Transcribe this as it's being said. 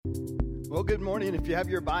Well, good morning. If you have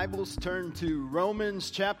your Bibles, turn to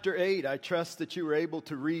Romans chapter 8. I trust that you were able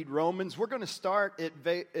to read Romans. We're going to start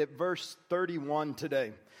at verse 31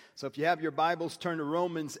 today. So if you have your Bibles, turn to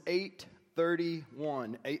Romans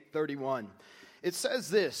 8:31. 8:31. It says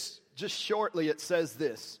this, just shortly it says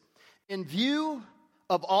this. In view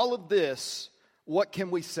of all of this, what can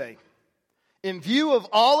we say? In view of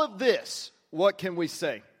all of this, what can we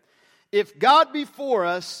say? If God be for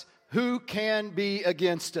us, who can be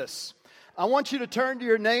against us? I want you to turn to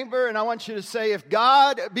your neighbor and I want you to say, if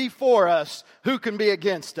God be for us, who can be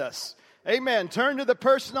against us? Amen. Turn to the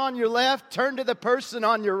person on your left, turn to the person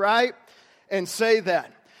on your right, and say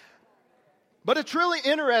that. But it's really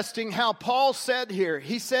interesting how Paul said here.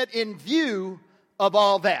 He said, in view of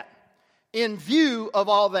all that. In view of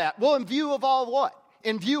all that. Well, in view of all what?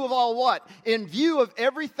 In view of all what? In view of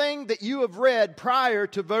everything that you have read prior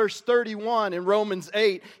to verse 31 in Romans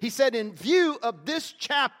 8. He said, in view of this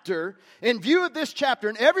chapter,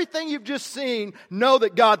 and everything you've just seen, know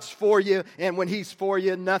that God's for you, and when He's for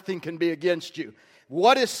you, nothing can be against you.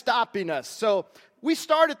 What is stopping us? So we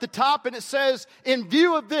start at the top and it says, in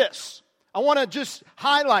view of this, I want to just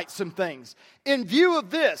highlight some things. In view of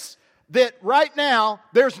this, that right now,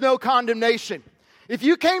 there's no condemnation. If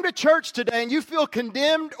you came to church today and you feel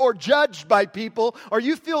condemned or judged by people, or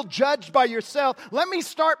you feel judged by yourself, let me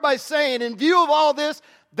start by saying, in view of all this,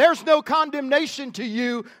 there's no condemnation to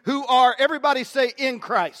you who are, everybody say, in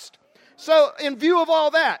Christ. So, in view of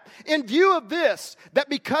all that, in view of this, that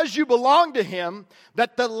because you belong to Him,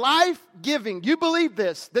 that the life-giving, you believe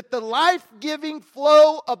this, that the life-giving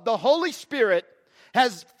flow of the Holy Spirit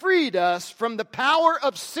has freed us from the power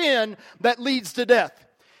of sin that leads to death.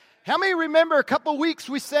 How many remember a couple weeks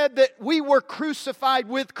we said that we were crucified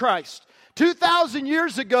with Christ? 2,000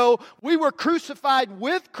 years ago, we were crucified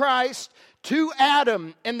with Christ to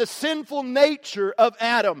Adam and the sinful nature of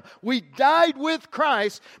Adam. We died with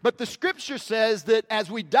Christ, but the Scripture says that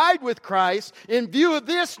as we died with Christ, in view of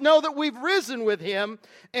this, know that we've risen with Him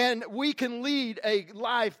and we can lead a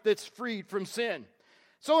life that's freed from sin.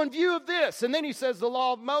 So in view of this, and then he says the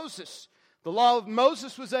law of Moses. The law of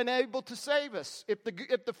Moses was unable to save us. If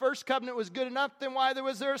the first covenant was good enough, then why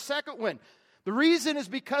was there a second one? The reason is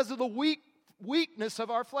because of the weakness of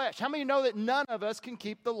our flesh. How many know that none of us can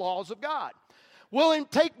keep the laws of God? Well, in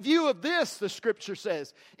take view of this, the Scripture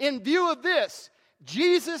says. In view of this,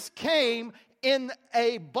 Jesus came in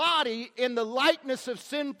a body in the likeness of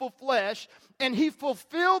sinful flesh, and He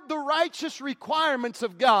fulfilled the righteous requirements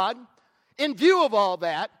of God. In view of all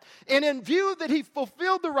that, and in view that He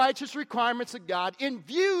fulfilled the righteous requirements of God, in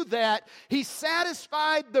view that He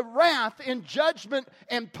satisfied the wrath and judgment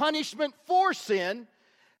and punishment for sin,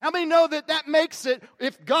 how many know that that makes it,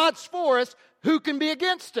 if God's for us, who can be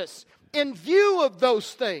against us? In view of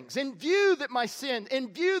those things, in view that my sin,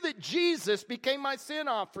 in view that Jesus became my sin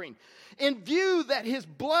offering, in view that His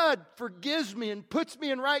blood forgives me and puts me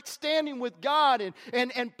in right standing with God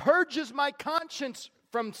and purges my conscience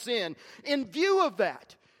from sin. In view of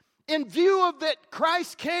that,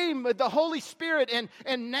 Christ came with the Holy Spirit,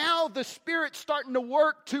 and now the Spirit's starting to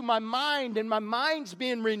work to my mind, and my mind's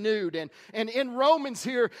being renewed. And in Romans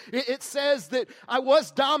here, it says that I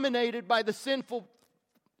was dominated by the sinful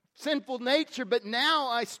nature, but now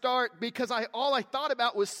I start, because all I thought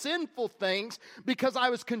about was sinful things, because I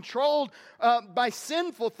was controlled by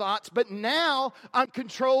sinful thoughts, but now I'm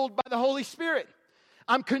controlled by the Holy Spirit.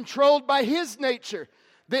 I'm controlled by His nature.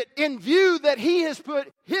 That in view that He has put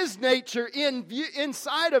His nature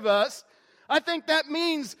inside of us, I think that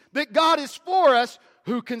means that God is for us.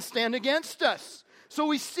 Who can stand against us? So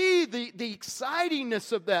we see the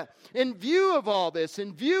excitingness of that. In view of all this,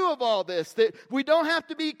 that we don't have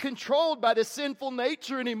to be controlled by the sinful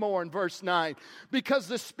nature anymore in verse 9. Because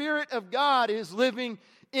the Spirit of God is living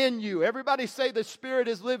in you. Everybody say the Spirit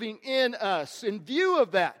is living in us. In view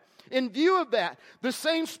of that, the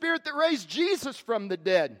same Spirit that raised Jesus from the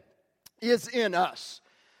dead is in us.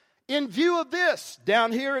 In view of this,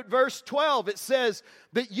 down here at verse 12, it says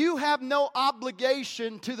that you have no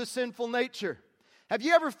obligation to the sinful nature. Have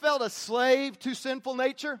you ever felt a slave to sinful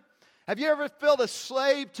nature? Have you ever felt a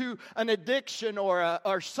slave to an addiction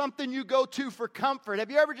or something you go to for comfort?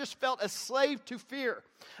 Have you ever just felt a slave to fear?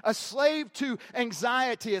 A slave to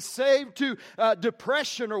anxiety, a slave to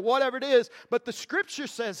depression or whatever it is. But the Scripture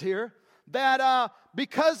says here that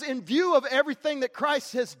because in view of everything that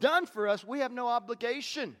Christ has done for us, we have no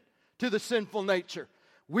obligation to the sinful nature.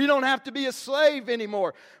 We don't have to be a slave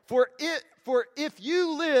anymore. For if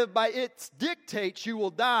you live by its dictates, you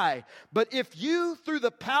will die. But if you, through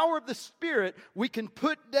the power of the Spirit, we can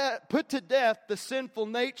put to death the sinful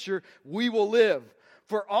nature, we will live.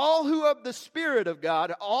 For all who are of the Spirit of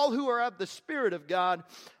God, all who are of the Spirit of God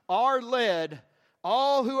are led.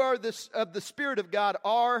 All who are of the Spirit of God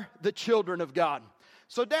are the children of God.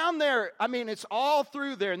 So down there, I mean, it's all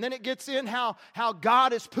through there. And then it gets in how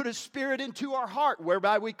God has put His Spirit into our heart,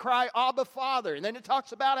 whereby we cry, Abba, Father. And then it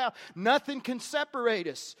talks about how nothing can separate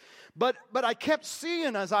us. But I kept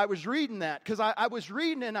seeing as I was reading that, because I was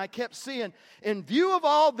reading and I kept seeing, in view of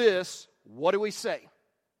all this, what do we say?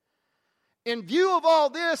 In view of all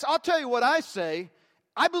this, I'll tell you what I say.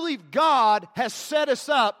 I believe God has set us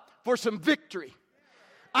up for some victory.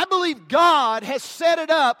 I believe God has set it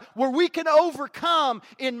up where we can overcome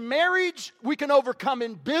in marriage, we can overcome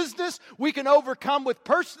in business, we can overcome with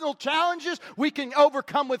personal challenges, we can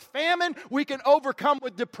overcome with famine, we can overcome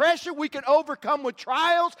with depression, we can overcome with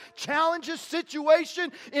trials, challenges,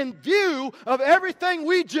 situation. In view of everything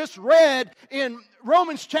we just read in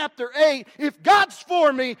Romans chapter 8, if God's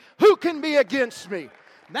for me, who can be against me?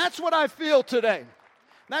 That's what I feel today.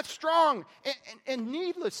 That's strong. And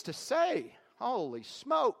needless to say, holy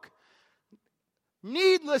smoke.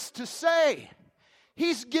 Needless to say,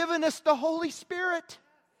 He's given us the Holy Spirit.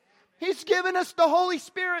 He's given us the Holy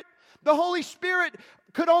Spirit. The Holy Spirit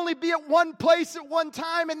could only be at one place at one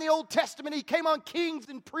time in the Old Testament. He came on kings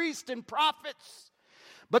and priests and prophets.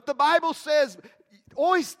 But the Bible says,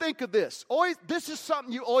 always think of this. This is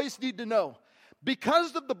something you always need to know.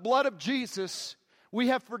 Because of the blood of Jesus, we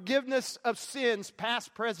have forgiveness of sins,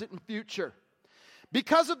 past, present, and future.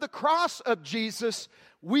 Because of the cross of Jesus,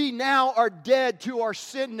 we now are dead to our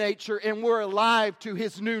sin nature and we're alive to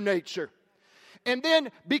His new nature. And then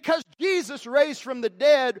because Jesus raised from the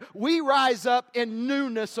dead, we rise up in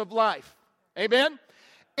newness of life. Amen?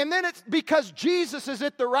 And then it's because Jesus is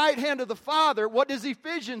at the right hand of the Father, what does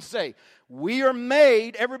Ephesians say? We are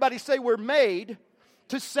made, everybody say we're made,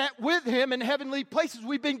 to sit with Him in heavenly places.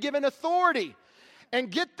 We've been given authority. And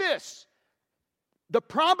get this. The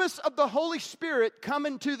promise of the Holy Spirit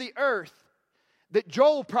coming to the earth that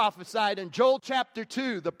Joel prophesied in Joel chapter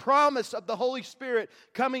 2, the promise of the Holy Spirit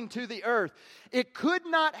coming to the earth, it could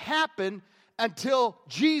not happen until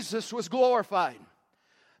Jesus was glorified.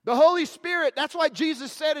 The Holy Spirit, that's why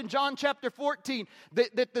Jesus said in John chapter 14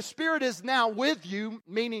 that the Spirit is now with you,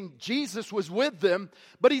 meaning Jesus was with them,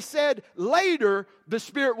 but He said later the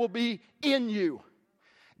Spirit will be in you.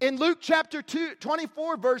 In Luke chapter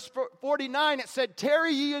 24, verse 49, it said,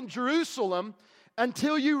 tarry ye in Jerusalem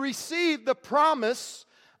until you receive the promise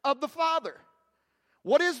of the Father.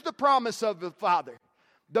 What is the promise of the Father?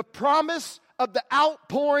 The promise of the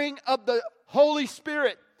outpouring of the Holy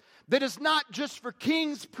Spirit that is not just for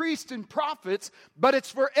kings, priests, and prophets, but it's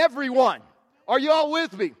for everyone. Are you all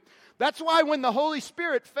with me? That's why when the Holy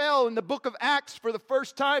Spirit fell in the book of Acts for the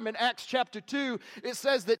first time in Acts chapter 2, it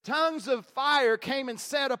says that tongues of fire came and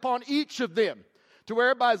sat upon each of them. To where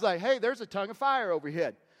everybody's like, hey, there's a tongue of fire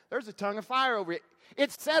overhead. There's a tongue of fire over it.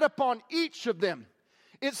 It sat upon each of them.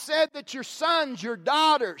 It said that your sons, your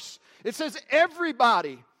daughters, it says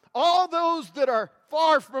everybody, all those that are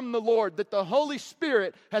far from the Lord, that the Holy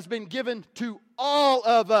Spirit has been given to all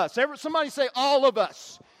of us. Somebody say all of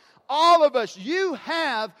us. All of us. You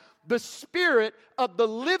have the Spirit of the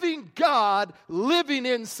living God living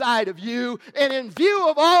inside of you. And in view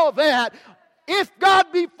of all that, if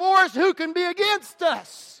God be for us, who can be against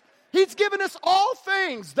us? He's given us all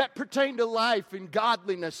things that pertain to life and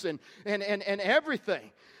godliness and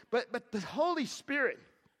everything. But the Holy Spirit,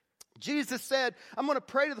 Jesus said, I'm going to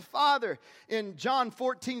pray to the Father. In John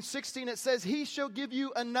 14:16, it says, He shall give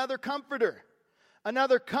you another comforter,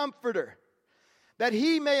 that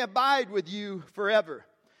He may abide with you forever.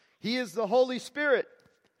 He is the Holy Spirit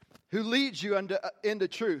who leads you into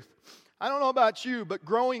truth. I don't know about you, but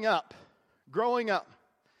growing up,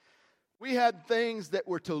 we had things that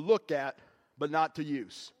were to look at, but not to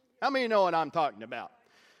use. How many know what I'm talking about?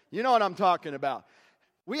 You know what I'm talking about.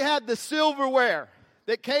 We had the silverware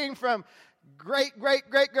that came from great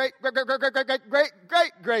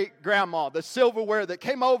grandma, the silverware that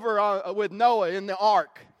came over with Noah in the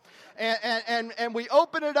ark. And we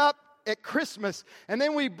open it up at Christmas, and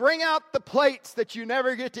then we bring out the plates that you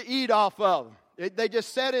never get to eat off of. They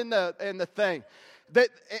just set in the thing.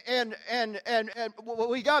 And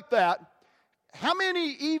we got that. How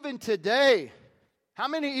many even today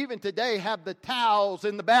have the towels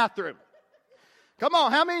in the bathroom? Come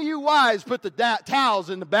on, how many of you wives put the towels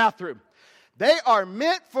in the bathroom? They are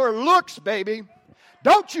meant for looks, baby.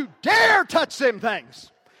 Don't you dare touch them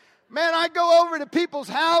things. Man, I go over to people's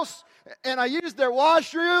house and I use their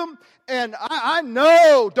washroom, and I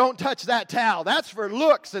know don't touch that towel. That's for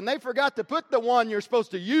looks, and they forgot to put the one you're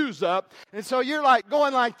supposed to use up, and so you're like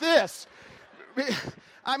going like this.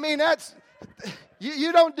 I mean,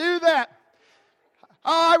 You don't do that.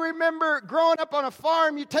 Oh, I remember growing up on a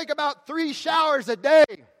farm, you take about 3 showers a day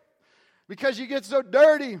because you get so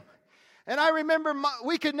dirty. And I remember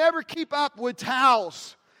we could never keep up with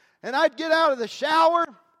towels. And I'd get out of the shower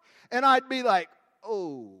and I'd be like,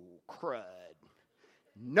 oh, crud.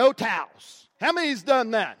 No towels. How many's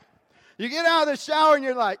done that? You get out of the shower and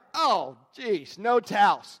you're like, oh, geez, no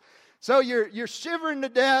towels. So you're shivering to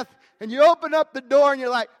death and you open up the door and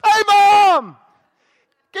you're like, hey, Mom,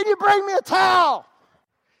 can you bring me a towel?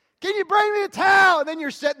 Can you bring me a towel? And then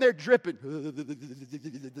you're sitting there dripping.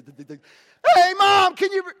 Hey, Mom,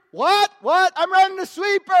 can you... What? I'm running the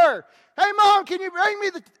sweeper. Hey, Mom, can you bring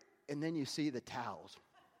me the... And then you see the towels.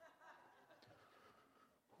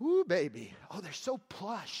 Ooh, baby. Oh, they're so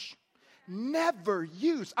plush. Never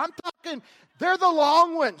used. I'm talking, they're the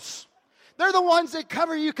long ones. They're the ones that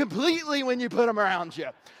cover you completely when you put them around you.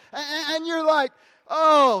 And you're like,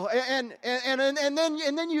 oh, and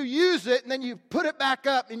then you use it, and then you put it back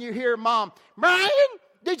up, and you hear Mom, Brian,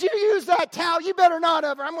 did you use that towel? You better not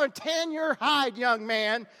have. I'm going to tan your hide, young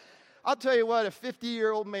man. I'll tell you what, a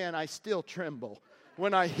 50-year-old man, I still tremble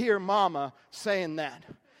when I hear Mama saying that.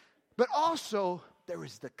 But also, there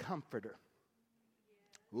is the comforter.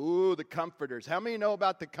 Ooh, the comforters. How many know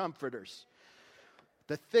about the comforters?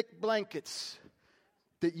 The thick blankets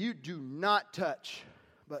that you do not touch.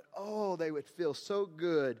 But, oh, they would feel so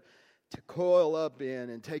good to coil up in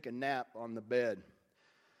and take a nap on the bed.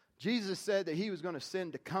 Jesus said that he was going to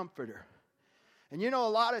send a comforter. And you know, a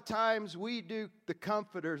lot of times we do the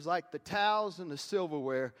comforters like the towels and the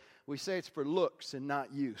silverware. We say it's for looks and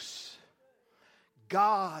not use.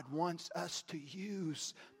 God wants us to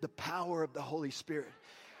use the power of the Holy Spirit.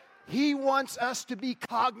 He wants us to be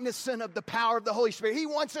cognizant of the power of the Holy Spirit. He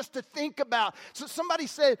wants us to think about. So somebody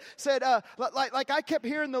said, like I kept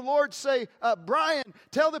hearing the Lord say, Brian,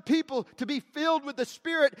 tell the people to be filled with the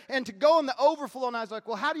Spirit and to go in the overflow. And I was like,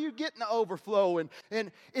 well, how do you get in the overflow?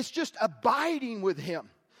 And it's just abiding with Him.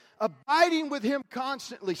 Abiding with Him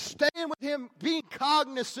constantly. Staying with Him, being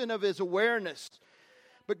cognizant of His awareness.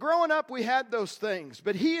 But growing up, we had those things.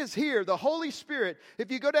 But He is here, the Holy Spirit.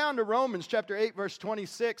 If you go down to Romans chapter 8, verse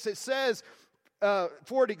 26, it says,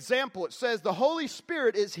 for an example, it says, the Holy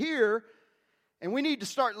Spirit is here, and we need to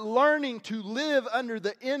start learning to live under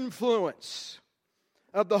the influence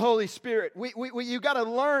of the Holy Spirit. You got to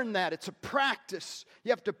learn that. It's a practice.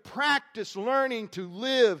 You have to practice learning to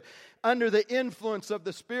live under the influence of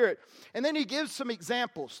the Spirit. And then he gives some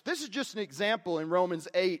examples. This is just an example in Romans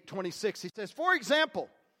 8, 26. He says, for example,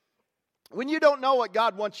 when you don't know what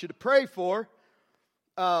God wants you to pray for,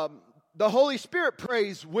 the Holy Spirit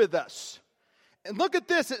prays with us. And look at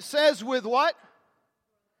this. It says with what?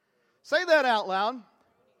 Say that out loud.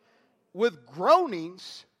 With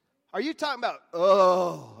groanings. Are you talking about,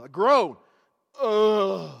 a groan?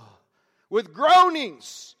 With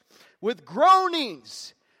groanings. With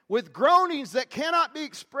groanings. With groanings that cannot be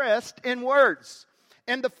expressed in words.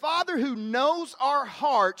 And the Father who knows our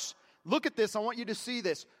hearts, look at this, I want you to see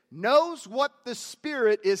this, knows what the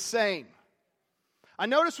Spirit is saying. I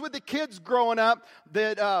noticed with the kids growing up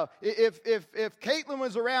that if Caitlin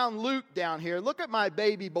was around Luke down here, look at my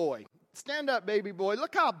baby boy. Stand up, baby boy.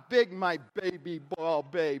 Look how big my baby boy, oh,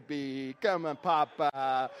 baby. Come on,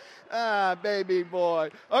 Papa. Baby boy.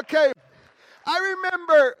 Okay, I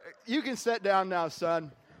remember, you can sit down now,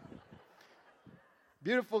 son.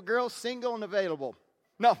 Beautiful girl, single and available.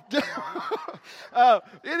 No.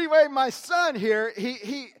 Anyway, my son here,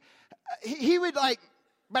 he would like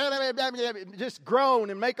just groan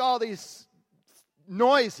and make all these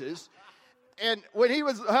noises. And when he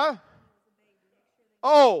was,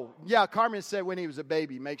 Oh, yeah, Carmen said when he was a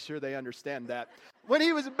baby. Make sure they understand that. When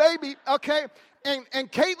he was a baby, okay,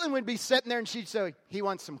 and Caitlin would be sitting there and she'd say, he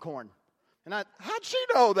wants some corn. And how'd she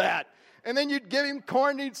know that? And then you'd give him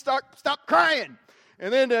corn and he'd stop crying.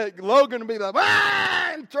 And then Logan would be like,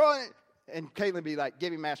 and throwing it. And Caitlin would be like,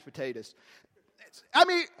 give him mashed potatoes. I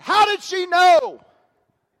mean, how did she know?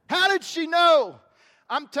 How did she know?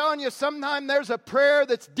 I'm telling you, sometimes there's a prayer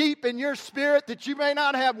that's deep in your spirit that you may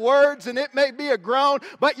not have words and it may be a groan,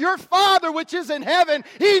 but your Father which is in heaven,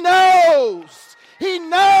 He knows. He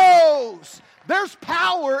knows. There's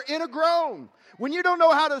power in a groan. When you don't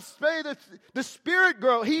know how to say the Spirit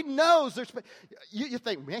groan, He knows. You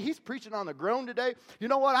think, man, he's preaching on the groan today. You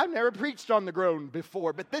know what? I've never preached on the groan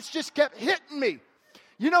before, but this just kept hitting me.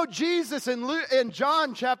 You know, Jesus in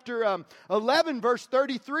John chapter 11, verse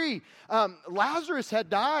 33, Lazarus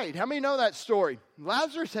had died. How many know that story?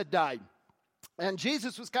 Lazarus had died. And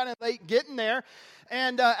Jesus was kind of late getting there.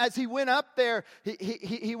 And as he went up there,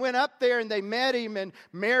 he went up there and they met him, and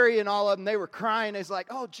Mary and all of them, they were crying. It's like,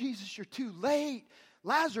 oh, Jesus, you're too late.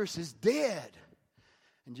 Lazarus is dead.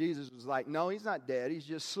 And Jesus was like, no, he's not dead. He's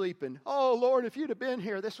just sleeping. Oh, Lord, if you'd have been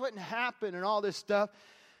here, this wouldn't happen and all this stuff.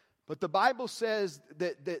 But the Bible says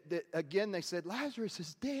that again, they said, Lazarus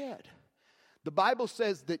is dead. The Bible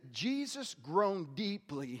says that Jesus groaned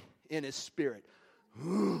deeply in his spirit.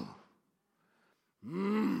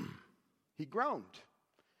 He groaned.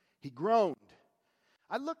 He groaned.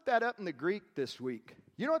 I looked that up in the Greek this week.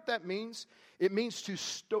 You know what that means? It means to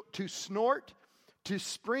snort, to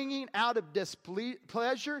springing out of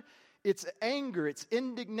displeasure. It's anger, it's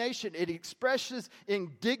indignation. It expresses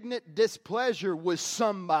indignant displeasure with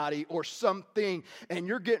somebody or something, and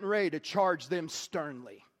you're getting ready to charge them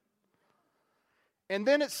sternly. And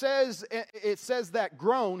then it says that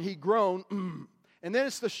groan, he groaned, and then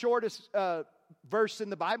it's the shortest verse in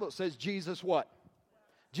the Bible. It says Jesus what?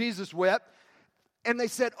 Jesus wept. And they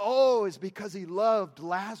said, oh, it's because he loved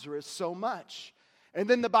Lazarus so much. And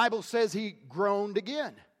then the Bible says he groaned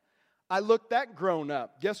again. I looked that groan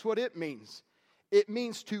up. Guess what it means? It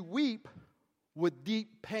means to weep with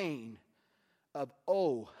deep pain of,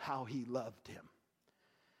 oh, how he loved him.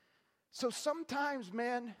 So sometimes,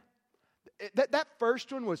 man, that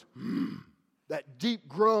first one was that deep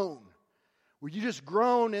groan where you just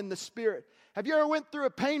groan in the spirit. Have you ever went through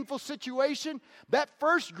a painful situation? That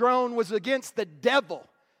first groan was against the devil.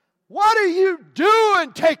 What are you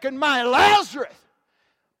doing taking my Lazarus?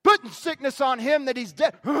 Putting sickness on him that he's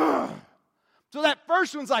dead. So that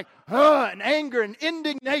first one's like, and anger and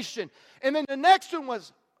indignation. And then the next one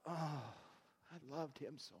was, oh, I loved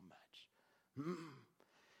him so much.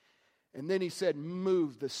 And then he said,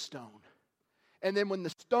 move the stone. And then when the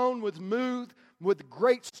stone was moved with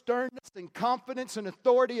great sternness and confidence and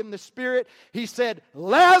authority in the Spirit, he said,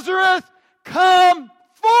 Lazarus, come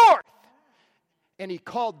forth. And he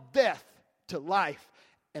called death to life,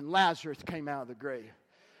 and Lazarus came out of the grave.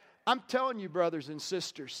 I'm telling you, brothers and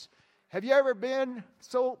sisters, have you ever been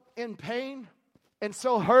so in pain and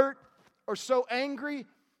so hurt or so angry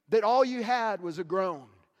that all you had was a groan?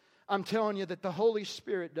 I'm telling you that the Holy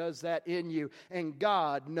Spirit does that in you, and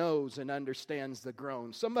God knows and understands the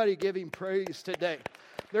groan. Somebody give him praise today.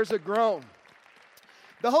 There's a groan.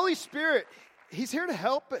 The Holy Spirit, he's here to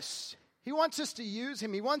help us. He wants us to use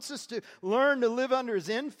him. He wants us to learn to live under his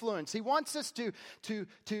influence. He wants us to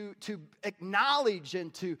acknowledge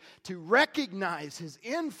and to recognize his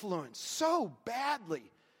influence so badly.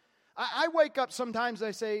 I wake up sometimes,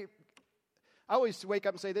 I always wake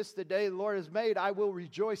up and say, this is the day the Lord has made. I will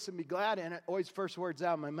rejoice and be glad in it. Always first words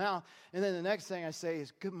out of my mouth. And then the next thing I say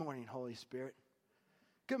is, good morning, Holy Spirit.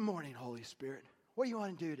 Good morning, Holy Spirit. What do you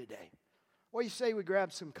want to do today? What do you say we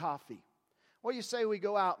grab some coffee? What do you say we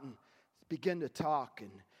go out and begin to talk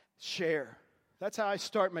and share? That's how I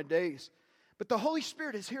start my days. But the Holy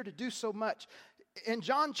Spirit is here to do so much. In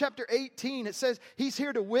John chapter 18, it says he's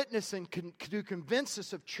here to witness and to convince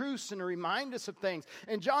us of truths and to remind us of things.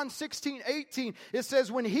 In John 16:18, it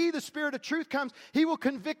says when he, the Spirit of truth, comes, he will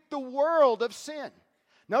convict the world of sin.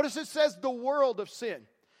 Notice it says the world of sin.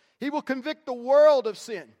 He will convict the world of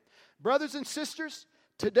sin. Brothers and sisters,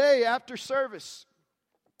 today after service,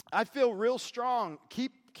 I feel real strong.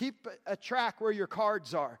 Keep a track where your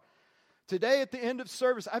cards are. Today at the end of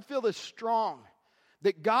service, I feel this strong.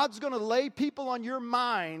 That God's going to lay people on your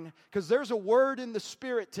mind, because there's a word in the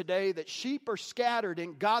Spirit today that sheep are scattered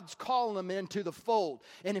and God's calling them into the fold.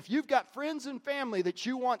 And if you've got friends and family that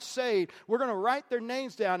you want saved, we're going to write their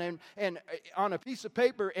names down and on a piece of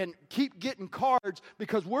paper and keep getting cards,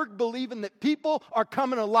 because we're believing that people are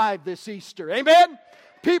coming alive this Easter. Amen?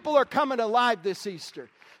 People are coming alive this Easter.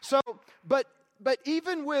 So, but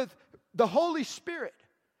even with the Holy Spirit,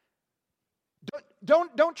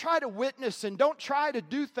 Don't try to witness and don't try to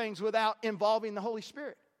do things without involving the Holy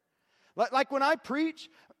Spirit. Like when I preach,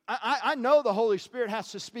 I know the Holy Spirit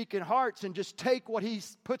has to speak in hearts and just take what he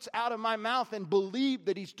puts out of my mouth and believe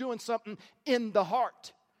that he's doing something in the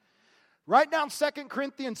heart. Write down 2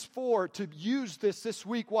 Corinthians 4 to use this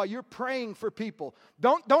week while you're praying for people.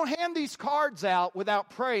 Don't hand these cards out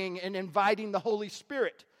without praying and inviting the Holy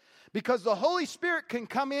Spirit. Because the Holy Spirit can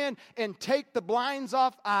come in and take the blinds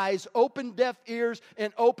off eyes, open deaf ears,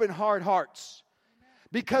 and open hard hearts.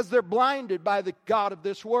 Because they're blinded by the god of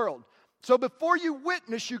this world. So before you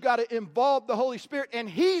witness, you got to involve the Holy Spirit. And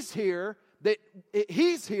He's here that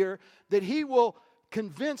He will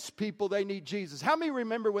convince people they need Jesus. How many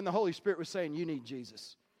remember when the Holy Spirit was saying, you need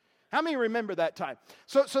Jesus? How many remember that time?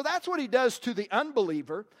 So that's what He does to the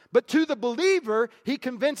unbeliever. But to the believer, He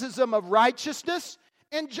convinces them of righteousness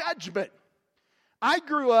and judgment. I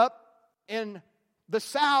grew up in the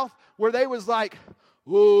South where they was like,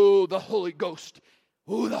 "Ooh, the Holy Ghost.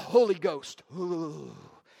 Ooh, the Holy Ghost. Ooh,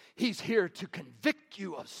 He's here to convict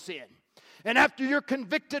you of sin. And after you're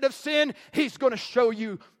convicted of sin, He's going to show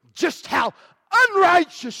you just how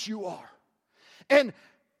unrighteous you are. And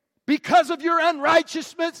because of your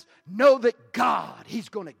unrighteousness, know that God, He's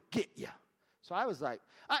going to get you." So I was like,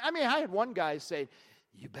 I had one guy say,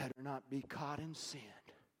 "You better not be caught in sin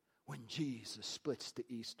when Jesus splits the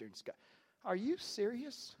eastern sky." Are you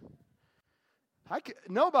serious?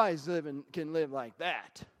 Nobody's can live like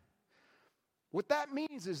that. What that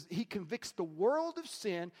means is He convicts the world of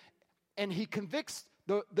sin, and He convicts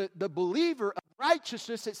the believer of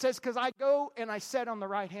righteousness. It says, "Because I go and I sit on the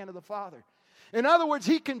right hand of the Father." In other words,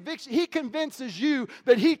 He convinces you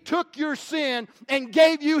that He took your sin and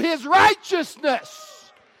gave you His righteousness.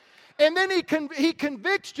 And then he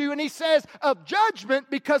convicts you, and He says of judgment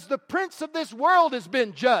because the prince of this world has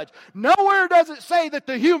been judged. Nowhere does it say that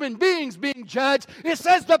the human being's being judged. It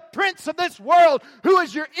says the prince of this world, who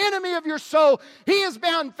is your enemy of your soul, he has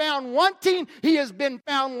been found wanting, he has been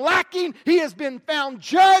found lacking, he has been found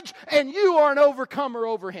judged, and you are an overcomer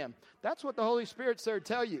over him. That's what the Holy Spirit's there to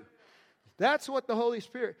tell you. That's what the Holy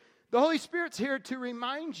Spirit's here to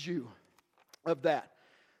remind you of that.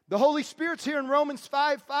 The Holy Spirit's here in Romans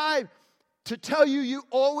 5:5 to tell you you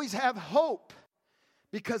always have hope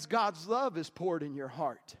because God's love is poured in your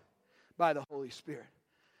heart by the Holy Spirit.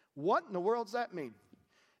 What in the world does that mean?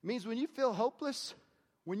 It means when you feel hopeless,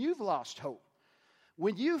 when you've lost hope,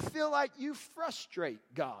 when you feel like you frustrate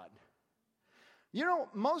God. You know,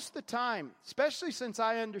 most of the time, especially since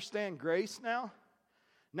I understand grace now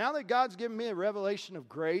that God's given me a revelation of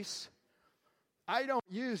grace, I don't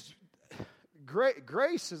use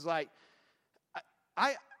grace is like,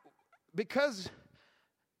 because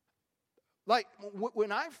like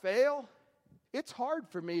when I fail, it's hard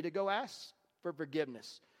for me to go ask for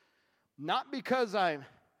forgiveness. Not because I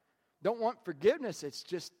don't want forgiveness, it's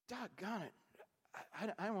just, doggone it,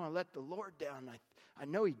 I don't want to let the Lord down. I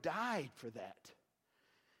know He died for that.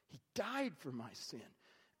 He died for my sin.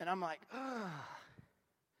 And I'm like,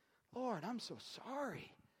 Lord, I'm so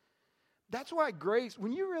sorry. That's why grace,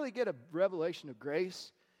 when you really get a revelation of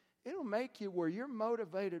grace, it'll make you where you're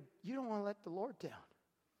motivated. You don't want to let the Lord down.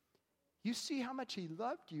 You see how much He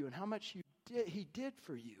loved you and how much He did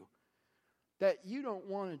for you, that you don't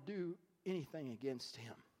want to do anything against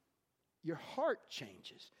Him. Your heart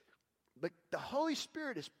changes. But the Holy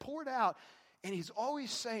Spirit is poured out, and He's always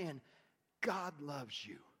saying, God loves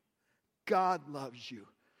you. God loves you.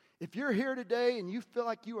 If you're here today and you feel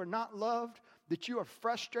like you are not loved, that you are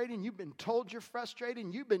frustrated, and you've been told you're frustrated,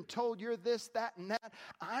 and you've been told you're this, that, and that,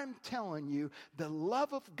 I'm telling you, the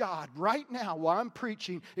love of God right now while I'm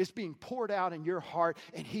preaching is being poured out in your heart,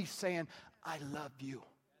 and He's saying, I love you.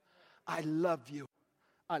 I love you.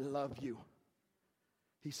 I love you.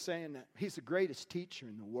 He's saying that. He's the greatest teacher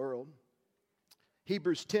in the world.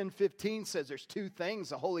 Hebrews 10:15 says there's two things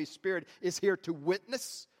the Holy Spirit is here to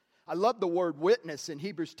witness. I love the word witness. In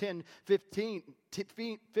Hebrews 10:15,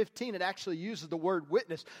 it actually uses the word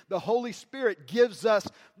witness. The Holy Spirit gives us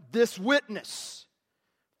this witness.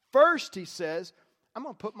 First, He says, I'm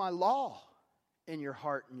going to put my law in your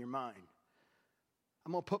heart and your mind.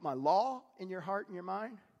 I'm going to put my law in your heart and your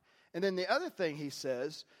mind. And then the other thing He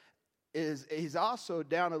says is, He's also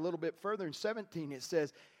down a little bit further in 17, it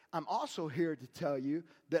says, I'm also here to tell you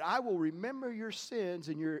that I will remember your sins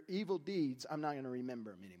and your evil deeds. I'm not going to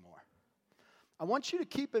remember them anymore. I want you to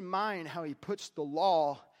keep in mind how He puts the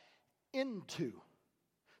law into.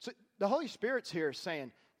 So the Holy Spirit's here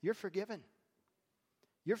saying, you're forgiven.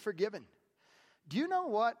 You're forgiven. Do you know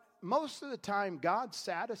what? Most of the time, God's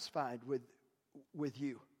satisfied with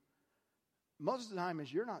you. Most of the time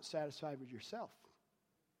is you're not satisfied with yourself.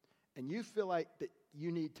 And you feel like that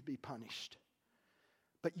you need to be punished.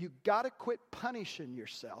 But you got to quit punishing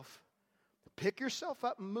yourself. Pick yourself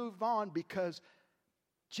up and move on, because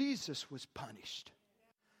Jesus was punished.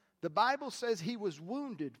 The Bible says He was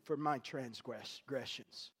wounded for my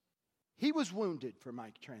transgressions. He was wounded for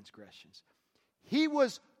my transgressions. He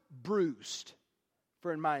was bruised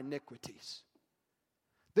for my iniquities.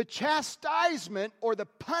 The chastisement or the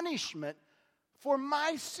punishment for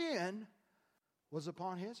my sin was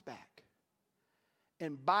upon His back.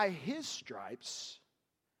 And by His stripes,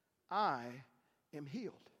 I am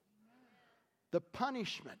healed. The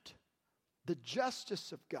punishment, the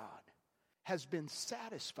justice of God has been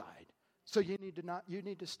satisfied. So you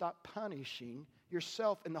need to stop punishing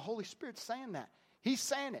yourself. And the Holy Spirit's saying that. He's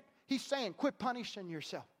saying it. He's saying, quit punishing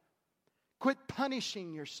yourself. Quit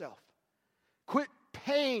punishing yourself. Quit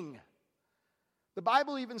paying The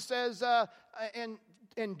Bible even says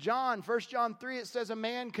in John, 1 John 3, it says a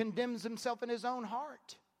man condemns himself in his own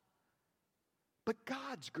heart. But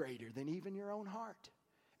God's greater than even your own heart.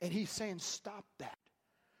 And he's saying, stop that.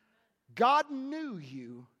 God knew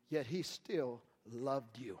you, yet he still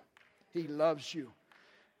loved you. He loves you.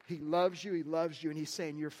 He loves you. He loves you. And he's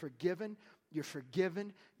saying, you're forgiven. You're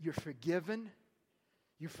forgiven. You're forgiven.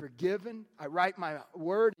 You're forgiven. I write my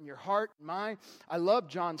word in your heart and mind. I love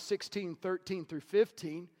John 16, 13 through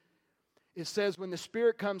 15. It says, when the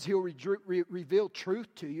Spirit comes, He'll reveal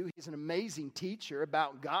truth to you. He's an amazing teacher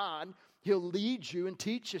about God. He'll lead you and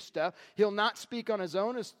teach you stuff. He'll not speak on His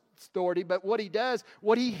own authority, but what He does,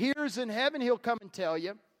 what He hears in heaven, He'll come and tell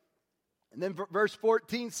you. And then verse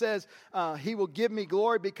 14 says, He will give me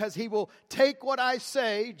glory because He will take what I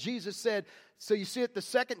say. Jesus said, so you see it the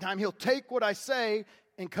second time, He'll take what I say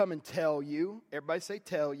and come and tell you. Everybody say,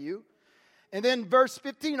 tell you. And then verse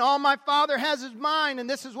 15, all my Father has is mine. And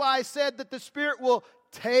this is why I said that the Spirit will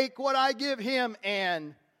take what I give Him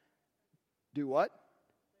and do what?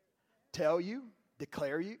 Tell you,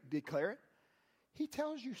 declare it. He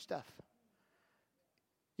tells you stuff.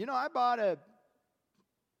 You know, I bought a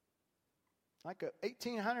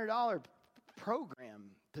 $1,800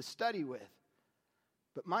 program to study with.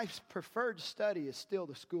 But my preferred study is still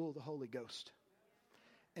the School of the Holy Ghost.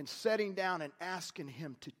 And sitting down and asking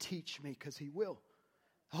Him to teach me, because He will.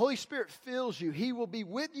 The Holy Spirit fills you. He will be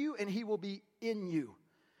with you and He will be in you.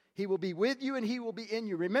 He will be with you and He will be in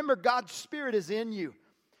you. Remember, God's Spirit is in you.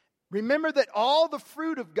 Remember that all the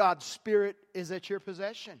fruit of God's Spirit is at your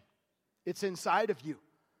possession. It's inside of you.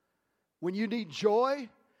 When you need joy,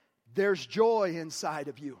 there's joy inside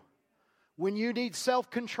of you. When you need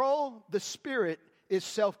self-control, the Spirit is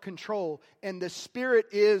self-control. And the Spirit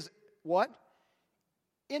is what?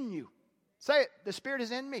 In you. Say it. The Spirit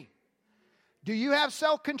is in me. Do you have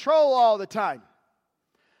self-control all the time?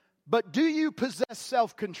 But do you possess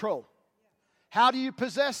self-control? How do you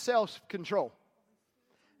possess self-control?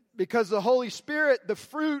 Because the Holy Spirit, the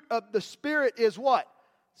fruit of the Spirit is what?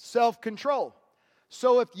 Self-control.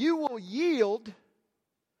 So if you will yield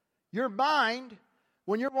your mind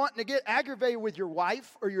when you're wanting to get aggravated with your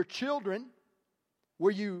wife or your children,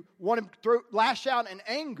 where you want to lash out in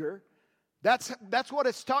anger, that's what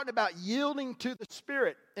it's talking about, yielding to the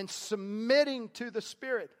Spirit and submitting to the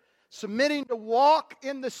Spirit. Submitting to walk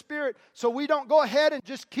in the Spirit so we don't go ahead and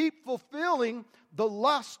just keep fulfilling the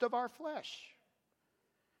lust of our flesh.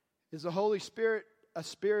 Is the Holy Spirit a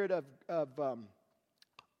spirit of a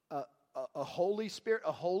Holy Spirit?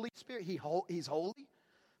 A Holy Spirit? He's holy?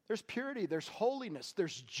 There's purity, there's holiness,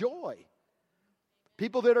 there's joy.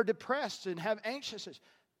 People that are depressed and have anxiousness,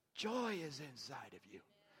 joy is inside of you.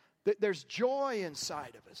 There's joy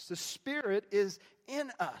inside of us. The Spirit is in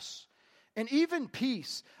us. And even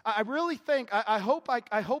peace. I really think, I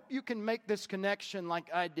hope you can make this connection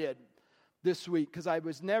like I did this week, because I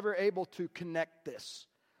was never able to connect this.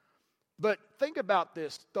 But think about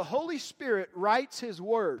this. The Holy Spirit writes His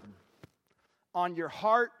Word on your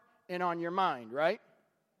heart and on your mind, right?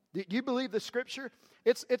 Do you believe the Scripture?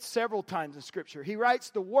 It's several times in Scripture. He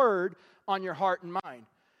writes the Word on your heart and mind.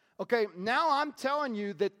 Okay, now I'm telling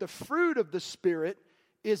you that the fruit of the Spirit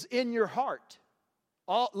is in your heart.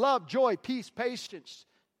 All love, joy, peace, patience.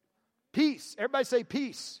 Peace. Everybody say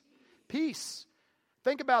peace. Peace.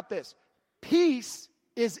 Think about this. Peace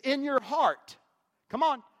is in your heart. Come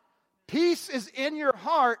on. Peace is in your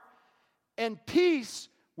heart. And peace,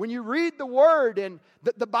 when you read the Word, and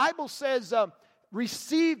the Bible says,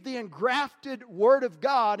 receive the engrafted Word of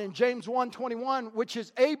God in James 1:21, which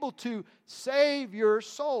is able to save your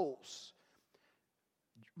souls.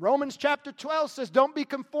 Romans chapter 12 says, don't be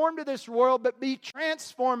conformed to this world, but be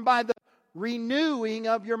transformed by the renewing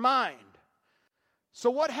of your mind. So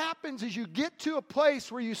what happens is you get to a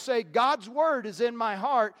place where you say, God's Word is in my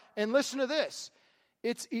heart, and listen to this,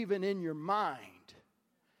 it's even in your mind.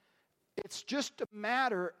 It's just a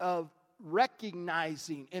matter of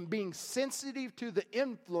recognizing and being sensitive to the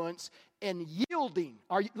influence and yielding.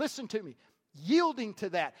 Listen to me. Yielding to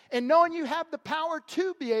that. And knowing you have the power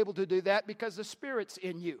to be able to do that because the Spirit's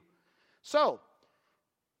in you. So,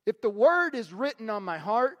 if the Word is written on my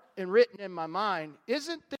heart and written in my mind,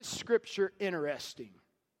 isn't this Scripture interesting?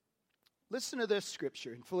 Listen to this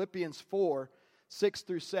Scripture in Philippians 4, 6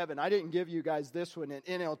 through 7. I didn't give you guys this one in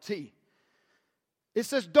NLT. It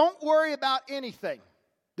says, don't worry about anything.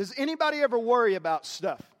 Does anybody ever worry about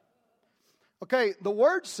stuff? Okay, the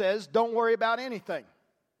Word says don't worry about anything.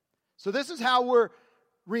 So this is how we're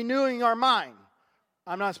renewing our mind.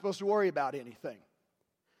 I'm not supposed to worry about anything.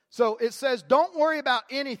 So it says don't worry about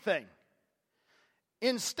anything.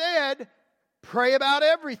 Instead, pray about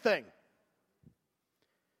everything.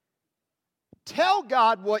 tell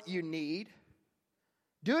God what you need.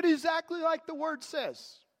 Do it exactly like the Word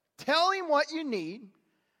says. Tell Him what you need,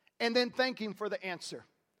 and then thank Him for the answer.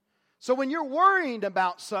 So when you're worrying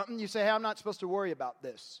about something, you say, hey, I'm not supposed to worry about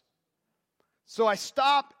this. So I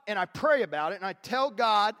stop and I pray about it, and I tell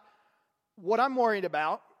God what I'm worried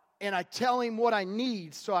about, and I tell Him what I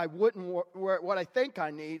need so I wouldn't, what I think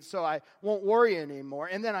I need so I won't worry anymore.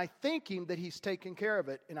 And then I thank Him that He's taken care of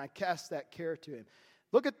it, and I cast that care to Him.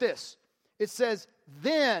 Look at this. It says,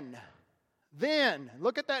 then,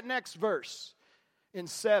 look at that next verse in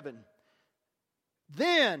 7.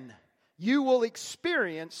 Then you will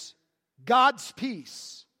experience God's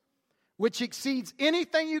peace, which exceeds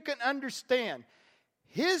anything you can understand.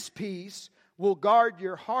 His peace will guard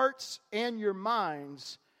your hearts and your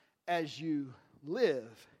minds as you live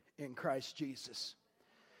in Christ Jesus.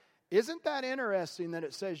 Isn't that interesting that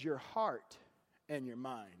it says your heart and your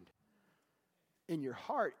mind? In your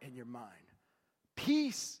heart and your mind.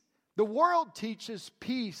 Peace. The world teaches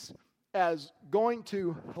peace as going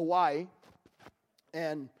to Hawaii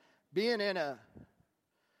and being in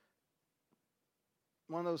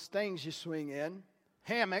one of those things you swing in,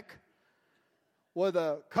 hammock, with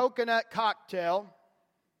a coconut cocktail,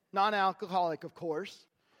 non-alcoholic, of course,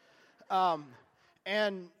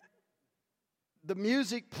 and the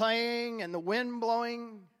music playing and the wind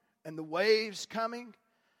blowing and the waves coming.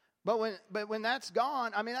 But when that's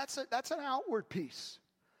gone, I mean, that's an outward peace.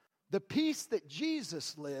 The peace that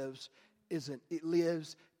Jesus lives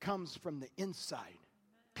comes from the inside.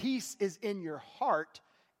 Peace is in your heart,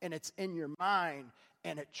 and it's in your mind,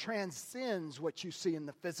 and it transcends what you see in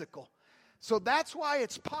the physical. So that's why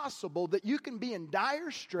it's possible that you can be in dire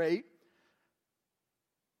strait,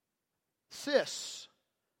 cysts.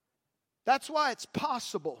 That's why it's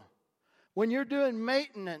possible when you're doing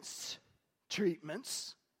maintenance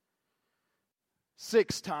treatments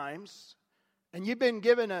 6 times, and you've been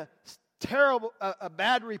given a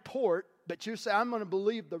bad report, but you say, I'm going to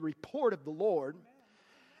believe the report of the Lord.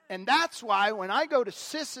 And that's why when I go to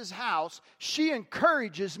Sis's house, she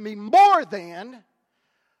encourages me more than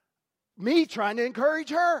me trying to encourage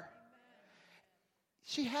her.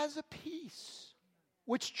 She has a peace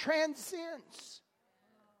which transcends.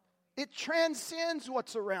 It transcends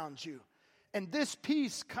what's around you. And this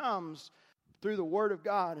peace comes through the Word of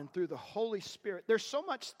God and through the Holy Spirit. There's so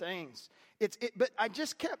much things. But I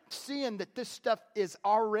just kept seeing that this stuff is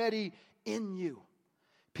already in you.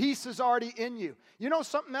 Peace is already in you. You know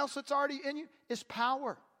something else that's already in you? Is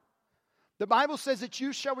power. The Bible says that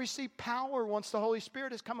you shall receive power once the Holy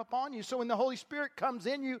Spirit has come upon you. So when the Holy Spirit comes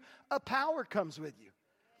in you, a power comes with you.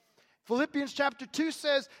 Philippians chapter 2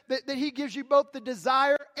 says that He gives you both the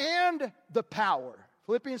desire and the power.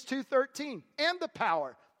 Philippians 2:13, and the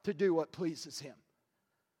power to do what pleases Him.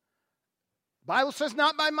 The Bible says,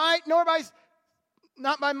 not by might, nor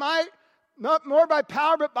by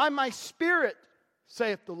power, but by my Spirit,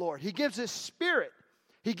 saith the Lord. He gives His Spirit.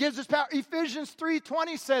 He gives His power. Ephesians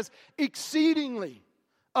 3:20 says, exceedingly,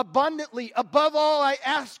 abundantly, above all I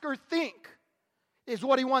ask or think, is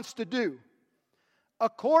what He wants to do.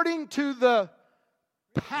 According to the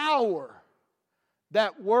power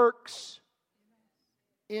that works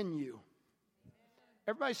in you.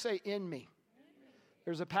 Everybody say, in me.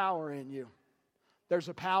 There's a power in you. There's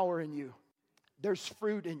a power in you. There's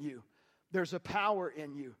fruit in you. There's a power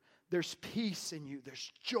in you. There's peace in you.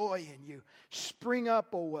 There's joy in you. Spring up,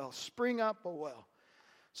 O well. Spring up, O well.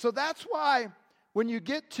 So that's why when you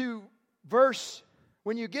get to verse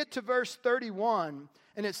 31,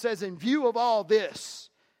 and it says, in view of all this,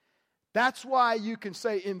 that's why you can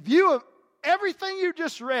say, in view of everything you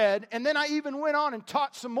just read, and then I even went on and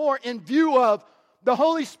taught some more in view of the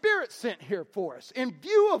Holy Spirit sent here for us. In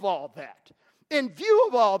view of all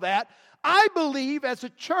that, I believe as a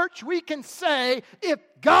church we can say, if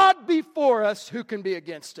God be for us, who can be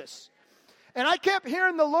against us? And I kept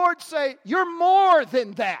hearing the Lord say, you're more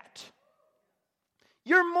than that.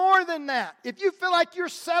 You're more than that. If you feel like you're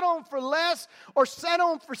settling for less, or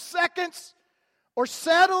settling for seconds, or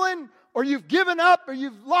settling, or you've given up, or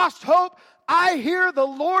you've lost hope, I hear the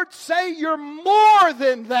Lord say, you're more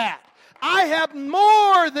than that. I have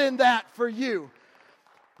more than that for you.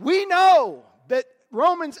 We know that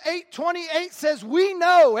Romans 8:28 says, we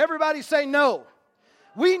know. Everybody say no.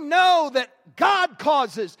 We know that God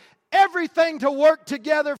causes everything to work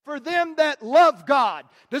together for them that love God.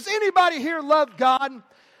 Does anybody here love God?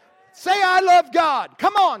 Say, I love God.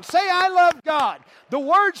 Come on, say, I love God. The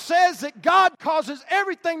Word says that God causes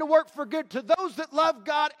everything to work for good to those that love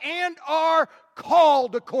God and are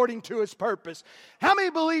called according to His purpose. How many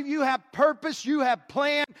believe you have purpose, you have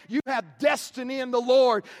plan, you have destiny in the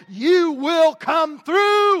Lord? You will come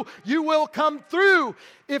through. You will come through.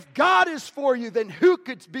 If God is for you, then who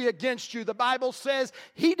could be against you? The Bible says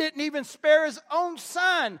He didn't even spare His own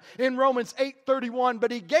Son in Romans 8:31,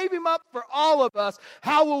 but He gave Him up for all of us.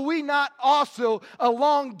 How will we not also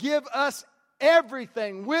along give us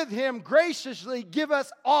everything? With Him graciously give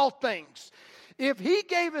us all things. If He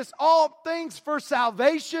gave us all things for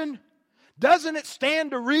salvation, doesn't it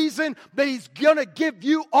stand to reason that He's going to give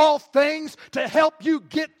you all things to help you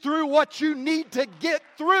get through what you need to get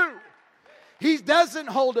through? He doesn't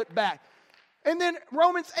hold it back. And then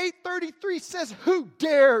Romans 8:33 says, who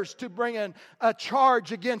dares to bring in a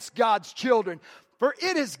charge against God's children? For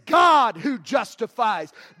it is God who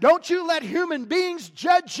justifies. Don't you let human beings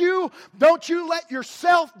judge you. Don't you let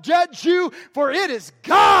yourself judge you. For it is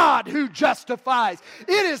God who justifies.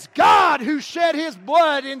 It is God who shed His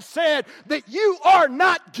blood and said that you are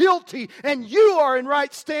not guilty and you are in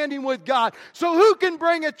right standing with God. So who can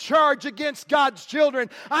bring a charge against God's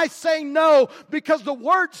children? I say no, because the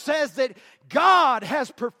Word says that God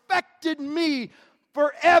has perfected me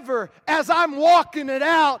forever as I'm walking it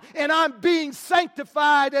out and I'm being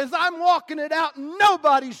sanctified. As I'm walking it out,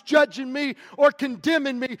 nobody's judging me or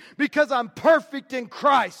condemning me because I'm perfect in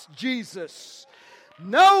Christ Jesus.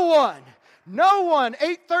 No one.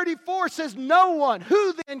 8:34 says no one.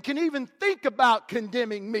 Who then can even think about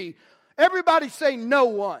condemning me? Everybody say no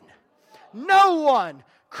one. No one.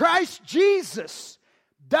 Christ Jesus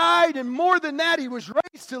died, and more than that, He was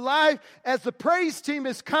raised to life. As the praise team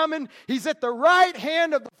is coming, He's at the right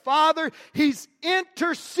hand of the Father. He's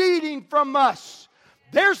interceding from us.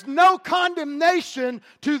 There's no condemnation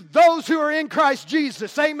to those who are in Christ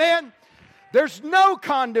Jesus. Amen? There's no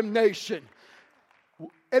condemnation.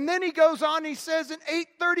 And then he goes on, he says in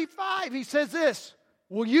 8:35, he says this,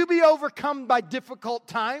 will you be overcome by difficult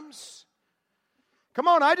times? Come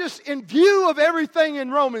on, in view of everything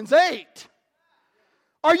in Romans 8,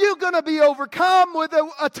 are you going to be overcome with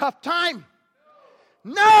a tough time?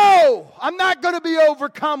 No, I'm not going to be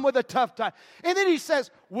overcome with a tough time. And then he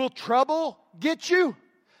says, will trouble get you?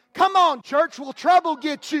 Come on, church, will trouble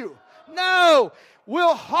get you? No.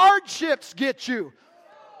 Will hardships get you?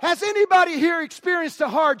 Has anybody here experienced a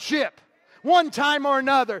hardship one time or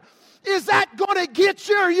another? Is that going to get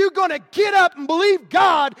you, or are you going to get up and believe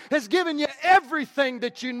God has given you everything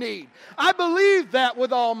that you need? I believe that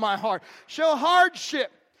with all my heart. Shall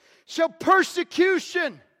hardship, shall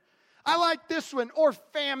persecution. I like this one, or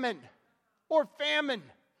famine. Or famine.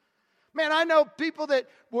 Man, I know people that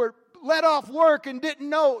were let off work and didn't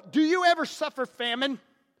know. Do you ever suffer famine?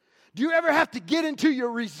 Do you ever have to get into your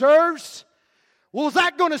reserves? Well, is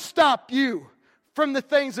that going to stop you from the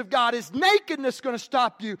things of God? Is nakedness going to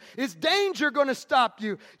stop you? Is danger going to stop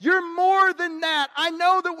you? You're more than that. I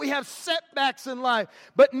know that we have setbacks in life,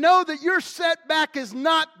 but know that your setback is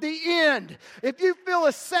not the end. If you feel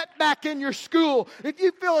a setback in your school, if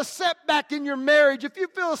you feel a setback in your marriage, if you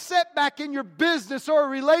feel a setback in your business or a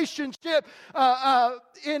relationship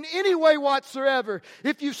in any way whatsoever,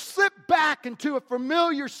 if you slip back into a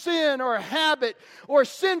familiar sin or a habit or a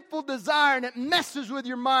sinful desire and it messes with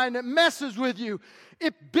your mind, it messes with you,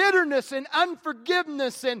 if bitterness and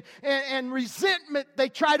unforgiveness and resentment, they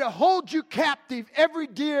try to hold you captive every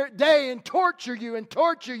day and torture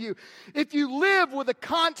you. If you live with a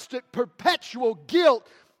constant, perpetual guilt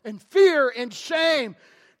and fear and shame,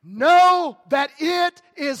 know that it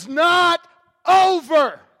is not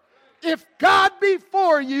over. If God be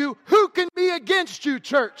for you, who can be against you,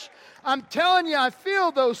 church? I'm telling you, I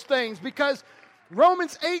feel those things because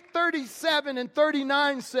Romans 8:37 and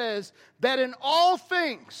 39 says that in all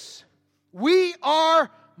things we are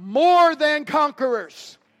more than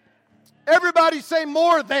conquerors. Everybody say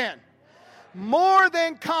more than. More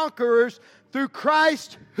than conquerors through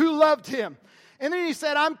Christ who loved him. And then he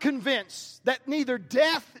said, I'm convinced that neither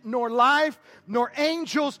death nor life, nor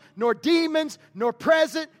angels, nor demons, nor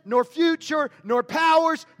present, nor future, nor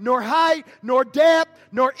powers, nor height, nor depth,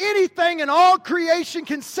 nor anything in all creation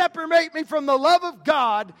can separate me from the love of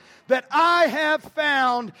God that I have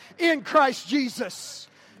found in Christ Jesus.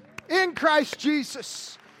 In Christ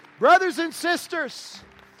Jesus. Brothers and sisters,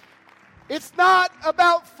 it's not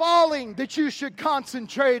about falling that you should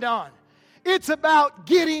concentrate on. It's about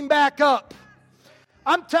getting back up.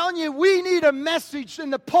 I'm telling you, we need a message in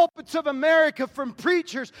the pulpits of America from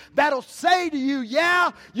preachers that'll say to you, yeah,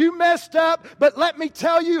 you messed up, but let me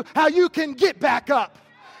tell you how you can get back up.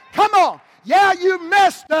 Come on. Yeah, you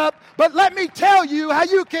messed up, but let me tell you how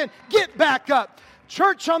you can get back up.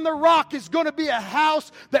 Church on the Rock is going to be a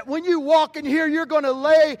house that when you walk in here, you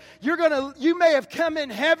may have come in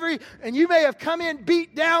heavy and you may have come in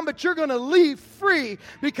beat down, but you're going to leave free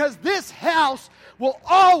because this house will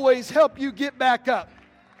always help you get back up.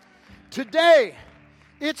 Today,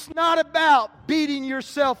 it's not about beating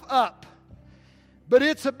yourself up, but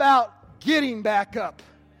it's about getting back up.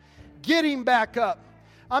 Getting back up.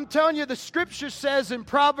 I'm telling you, the scripture says in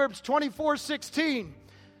Proverbs 24:16,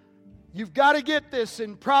 you've got to get this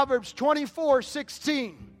in Proverbs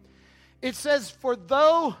 24:16. It says, for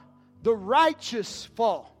though the righteous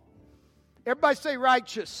fall. Everybody say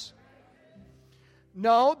righteous.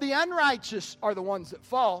 No, the unrighteous are the ones that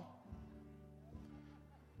fall.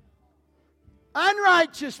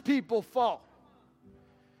 Unrighteous people fall.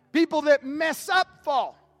 People that mess up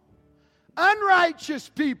fall. Unrighteous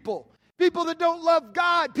people. People that don't love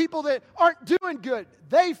God. People that aren't doing good.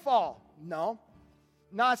 They fall. No,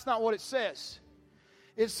 that's not what it says.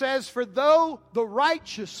 It says, for though the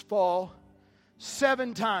righteous fall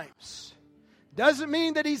 7 times. Doesn't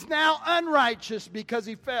mean that he's now unrighteous because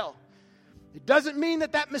he fell. It doesn't mean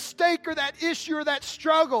that mistake or that issue or that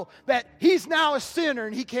struggle, that he's now a sinner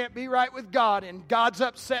and he can't be right with God and God's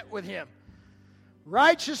upset with him.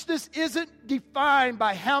 Righteousness isn't defined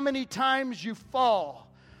by how many times you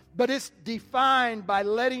fall, but it's defined by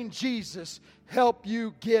letting Jesus help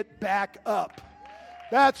you get back up.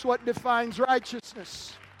 That's what defines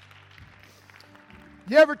righteousness.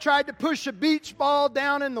 You ever tried to push a beach ball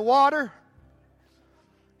down in the water?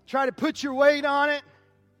 Try to put your weight on it.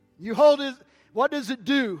 You hold it. What does it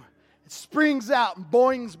do? It springs out and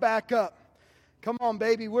boings back up. Come on,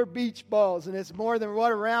 baby. We're beach balls, and it's more than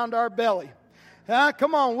what around our belly.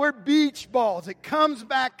 Come on, we're beach balls. It comes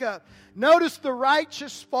back up. Notice the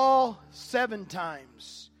righteous fall 7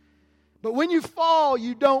 times. But when you fall,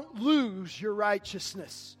 you don't lose your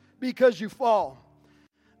righteousness because you fall.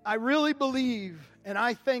 I really believe, and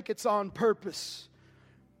I think it's on purpose,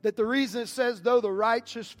 that the reason it says, though the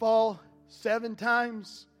righteous fall 7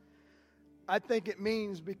 times, I think it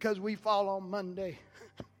means because we fall on Monday,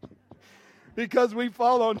 because we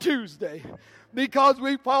fall on Tuesday, because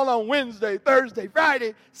we fall on Wednesday, Thursday,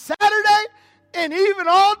 Friday, Saturday, and even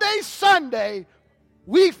all day Sunday,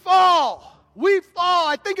 we fall. We fall.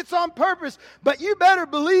 I think it's on purpose, but you better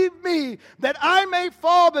believe me that I may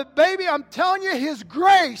fall, but baby, I'm telling you, His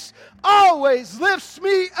grace always lifts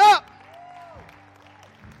me up.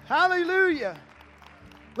 Hallelujah.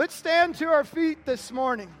 Let's stand to our feet this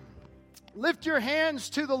morning. Lift your hands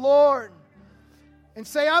to the Lord and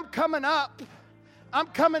say, I'm coming up. I'm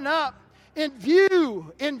coming up. In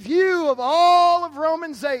view of all of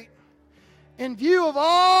Romans 8. In view of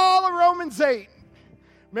all of Romans 8.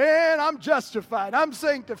 Man, I'm justified. I'm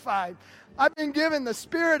sanctified. I've been given the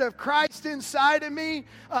Spirit of Christ inside of me.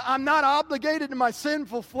 I'm not obligated to my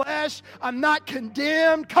sinful flesh. I'm not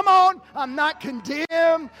condemned. Come on, I'm not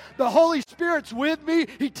condemned. The Holy Spirit's with me.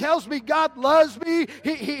 He tells me God loves me.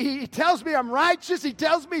 He tells me I'm righteous. He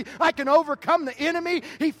tells me I can overcome the enemy.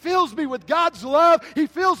 He fills me with God's love. He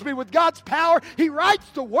fills me with God's power. He writes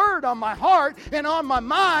the Word on my heart and on my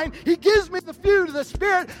mind. He gives me the fruit of the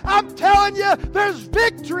Spirit. I'm telling you, there's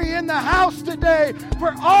victory in the house today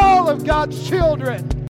for all of God's children.